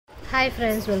Hi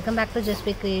friends, welcome back to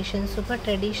Jasvik Creations. Super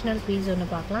traditional piece ஒன்று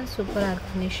பார்க்கலாம். சூப்பராக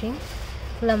இருக்குது ஃபினிஷிங்.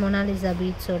 ஃபுல்லாக மொனாலிசா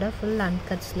பீட்ஸோட ஃபுல்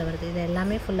அன்கட்ஸில் வருது. இது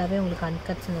எல்லாமே ஃபுல்லாகவே உங்களுக்கு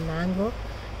அன்கட்ஸ். இந்த மேங்கோ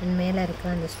அண்ட் மேலே இருக்கிற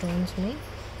அந்த ஸ்டோன்ஸுமே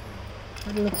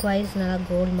லுக் வைஸ் நல்லா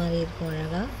கோல்டு மாதிரி இருக்கும்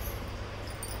அழகாக.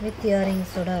 வித்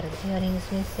இயரிங்ஸோட இருக்குது.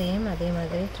 இயரிங்ஸுமே சேம் அதே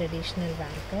மாதிரி ட்ரெடிஷ்னல்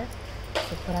வேர்க்கு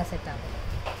சூப்பராக செட் ஆகும்.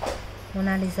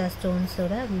 மொனாலிசா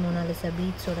ஸ்டோன்ஸோட மொனாலிசா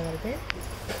பீட்ஸோட வருது.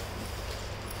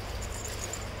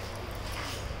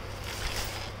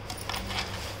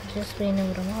 ஜஸ்ட்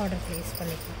வேணுங்கிறவங்க ஆர்டர் ப்ளேஸ்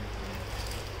பண்ணிக்கலாம்.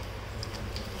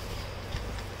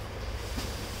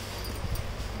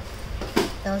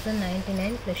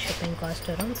 $1099 + ஷிப்பிங் காஸ்ட்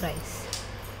வரும். Price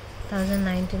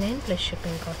 $1099 +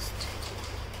 shipping cost.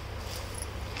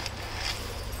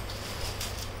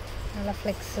 நல்லா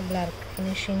ஃப்ளெக்சிபிளாக இருக்குது.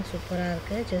 ஃபினிஷிங் சூப்பராக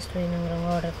இருக்குது. ஜஸ்ட்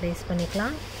வேணுங்கிறவங்க ஆர்டர் ப்ளேஸ்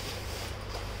பண்ணிக்கலாம்.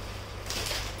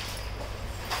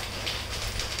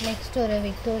 நெக்ஸ்ட் ஒரு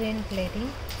விக்டோரியன்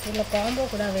பிளேட்டிங். இதில் காம்போ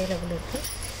கூட அவைலபிள்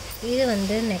இருக்குது. இது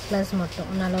வந்து நெக்லஸ் மட்டும்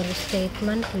நல்ல ஒரு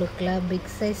ஸ்டேட்மெண்ட் லுக்கில் பிக்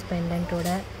சைஸ் பெண்டன்ட்டோட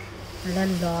நல்லா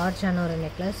லார்ஜான ஒரு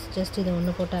நெக்லஸ். ஜஸ்ட் இது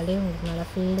ஒன்று போட்டாலே உங்களுக்கு நல்லா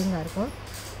ஃபீலிங்காக இருக்கும்.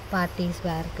 பார்ட்டிஸ்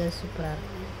வேர்க்கு சூப்பராக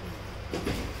இருக்கும்.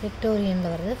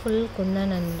 விக்டோரியனில் வருது. Full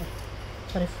Kundan and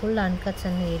full அன்கட்ஸ்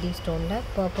and AD ஸ்டோனில்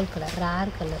purple colour,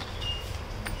 rare colour.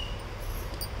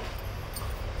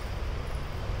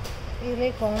 இதிலே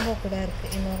காம்போ கூட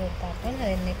இருக்குது. இன்னொரு பேட்டர்ன்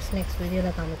அதை நெக்ஸ்ட்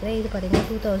வீடியோவில் காமிக்கிறேன். இது பார்த்திங்கன்னா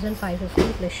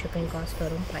 $2550 + ஷிப்பிங் காஸ்ட்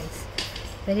வரும். Price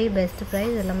very best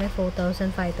price. எல்லாமே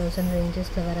 4000 5000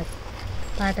 ரேஞ்சஸில் வர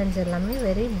பேட்டர்ன்ஸ் எல்லாமே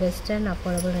வெரி பெஸ்ட் அண்ட்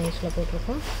அஃபோர்டபுள் ரேஞ்சில்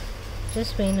போட்டிருக்கோம்.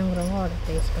 ஜஸ்ட் வேணுங்கிறவங்க ஆர்டர்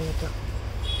ப்ளேஸ் பண்ணிக்கலாம்.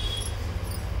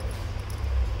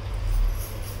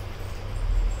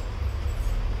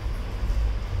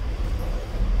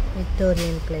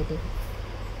 விக்டோரியன் பிளேட்டிங்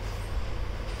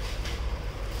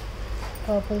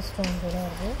பர்பிள் ஸ்டோன்ஸோட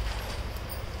வருது.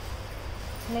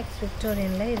 நெக்ஸ்ட்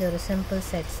விக்டோரியனில் இது ஒரு simple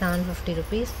set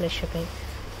 $750 + shipping.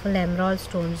 Full emerald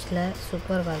ஸ்டோன்ஸில்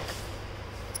super work.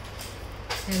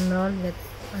 Emerald with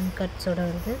அன்கட்ஸோட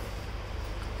வருது.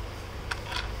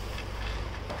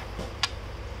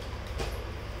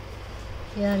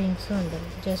 இயரிங்ஸும் வந்துடுது.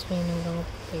 ஜஸ்ட் வேணுங்கிறவங்க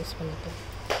ப்ளேஸ் பண்ணிக்கலாம்.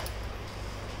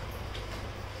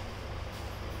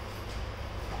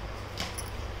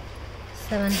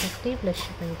 $750 +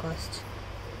 ஷிப்பிங் காஸ்ட்.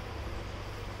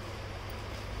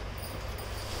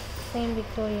 சேம்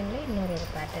விக்டோரியனில் இன்னொரு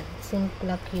பேட்டர்ன்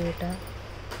சிம்பிளாக க்யூட்டாக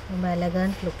ரொம்ப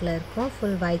எலகண்ட் லுக்கில் இருக்கும்.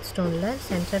 ஃபுல் ஒயிட் ஸ்டோனில்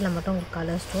சென்டரில் மட்டும் உங்களுக்கு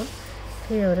கலர் ஸ்டோன்,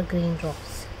 கீழே ஒரு green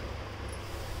drops.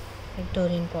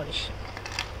 Victorian polish.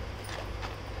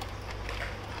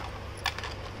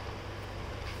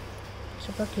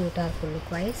 Super க்யூட்டாக இருக்கும்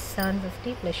லுக் வைஸ்.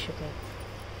 $750 + ஷிப்பிங்.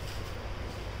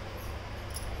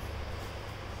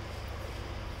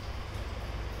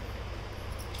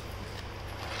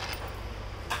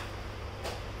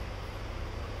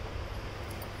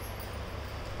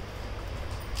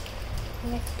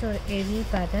 நெக்ஸ்ட் ஒரு ஹெவி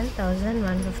பேட்டர்ன்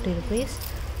 $1150.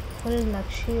 ஃபுல்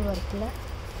நக்ஷி ஒர்க்கில்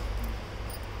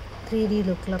 3D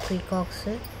லுக்கில்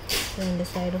பீகாக்ஸு, ரெண்டு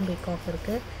சைடும் பீகாக்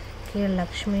இருக்குது. கீழே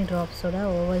லக்ஷ்மி ட்ராப்ஸோட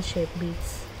ஓவல் ஷேப்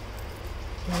பீட்ஸ்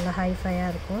நல்லா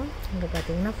ஹைஃபையாக இருக்கும். இங்கே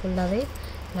பார்த்திங்கன்னா ஃபுல்லாகவே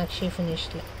நக்ஷி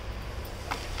ஃபினிஷில்.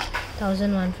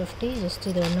 $1150. ஜஸ்ட்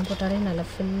இது ஒன்று போட்டாலே நல்லா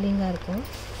ஃபில்லிங்காக இருக்கும்.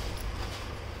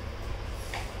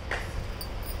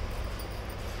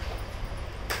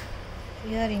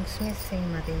 இயரிங்ஸுமே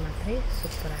சேம் அதே மாதிரி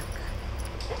சூப்பராக இருக்குது.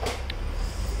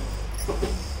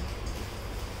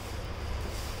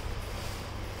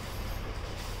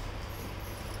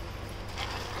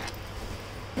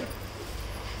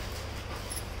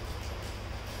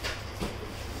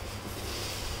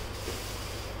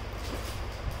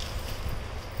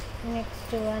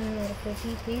 நெக்ஸ்ட் ஒன் ஒரு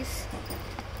pretty piece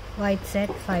white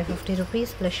set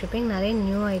 $550 + shipping. நிறைய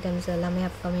நியூ ஐட்டம்ஸ் எல்லாமே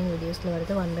அப்கமிங் வீடியோஸில்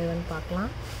வருது. 1 by 1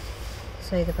 பார்க்கலாம்.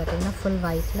 ஸோ இது பார்த்திங்கன்னா ஃபுல்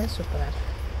ஒயிட்டில் சூப்பராக இருக்குது.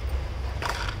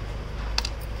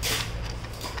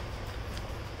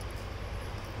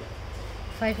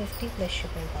 $550 +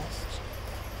 ஷிப்பிங் காஸ்ட்.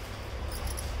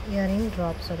 இயரிங்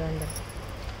ட்ராப்ஸோட வந்துடும்.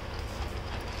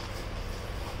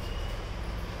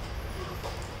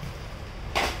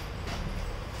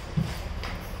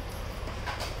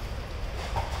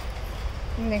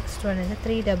 நெக்ஸ்ட் ஒன் இது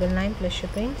 $399 +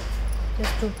 ஷிப்பிங்.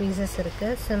 ஜஸ்ட் 2 பீசஸ்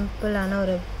இருக்குது. சிம்பிளான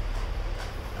ஒரு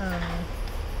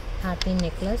ஹாப்பி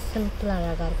நெக்லஸ். சிம்பிள்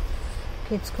அழகாக இருக்கும்.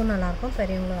 கிட்ஸ்க்கும் நல்லாயிருக்கும்,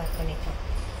 பெரியவங்களும் வேர் பண்ணிக்கலாம்.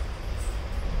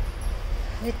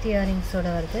 வித் இயரிங்ஸோட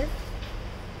வருது.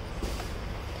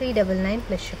 $399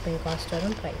 + ஷிப்பிங் காஸ்ட்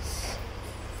வரும். ப்ரைஸ்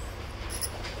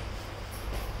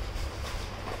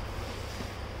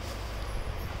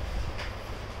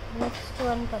நெக்ஸ்ட்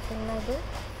ஒன் பார்த்திங்கன்னா இது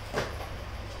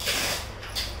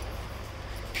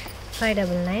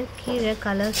 $599. கீழே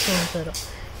கலர் ஸ்டோன்ஸ் வரும்.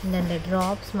 இந்த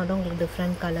ட்ராப்ஸ் மட்டும் உங்களுக்கு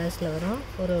டிஃப்ரெண்ட் கலர்ஸில் வரும்.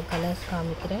 ஒரு கலர்ஸ்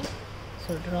காமிக்கிறேன்.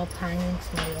 ஸோ ட்ராப் ஹேங்கிங்ஸ்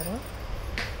மாதிரி வரும்.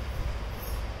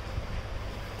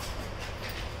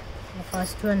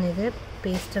 ஃபர்ஸ்ட் ஒன் இது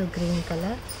pastel green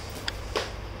colour,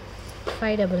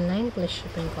 599 plus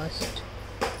shipping cost.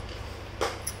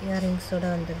 இயரிங்ஸோடு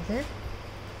வந்துடுது.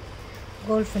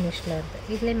 கோல்ட் ஃபினிஷில் இருக்குது.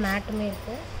 இதுலேயே மேட்டுமே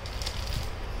இருக்குது.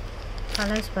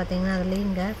 கலர்ஸ் பார்த்திங்கன்னா அதுலேயும்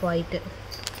இங்கே ஒயிட்டு,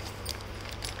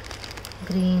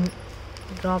 க்ரீன்,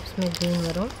 ட்ராப்ஸ்மே க்ரீன்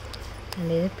வரும்.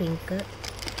 அண்ட் இது பிங்க்கு,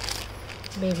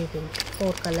 பேபி பிங்க்,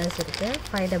 4 கலர்ஸ் இருக்குது.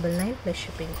 599 plus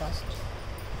shipping cost.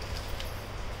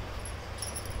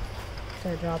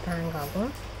 So drop hang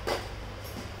ஆகும்.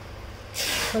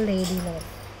 ஃபுல் ஏடியில் வரும்.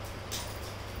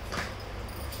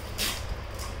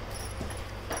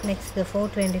 Next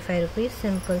 425 rupees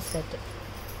simple set.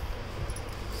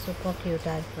 Super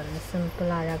க்யூட்டாக இருக்குது.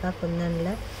 சிம்பிள் அழகாக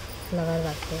குந்தனில் ஃப்ளவர்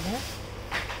ஒர்க்கோட.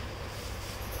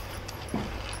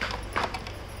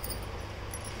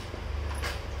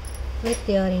 வித்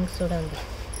இயரிங்ஸோடு வந்து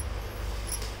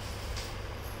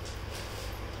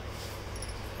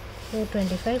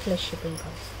 425 plus shipping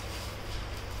cost.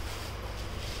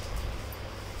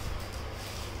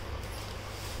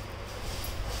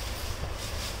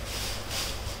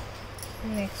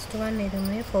 Next one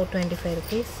இதுவுமே 425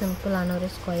 rupees சிம்பிளான ஒரு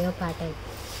square pattern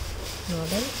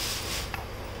model,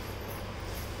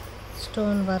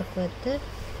 stone work with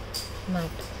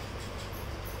mat.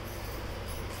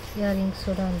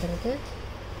 இயரிங்ஸோடு வந்துடுது.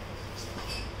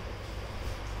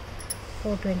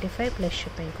 425 ப்ளஸ்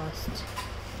ஷிப்பிங் காஸ்ட்.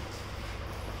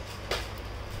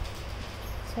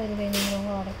 சரி, வேணும்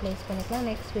உங்கள் ஆர்டர் ப்ளேஸ் பண்ணிக்கலாம்.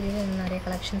 நெக்ஸ்ட் வீடியோவில் நிறைய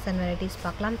கலெக்ஷன்ஸ் அண்ட் வெரைட்டிஸ்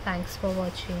பார்க்கலாம். தேங்க்ஸ் ஃபார்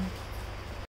வாட்சிங்.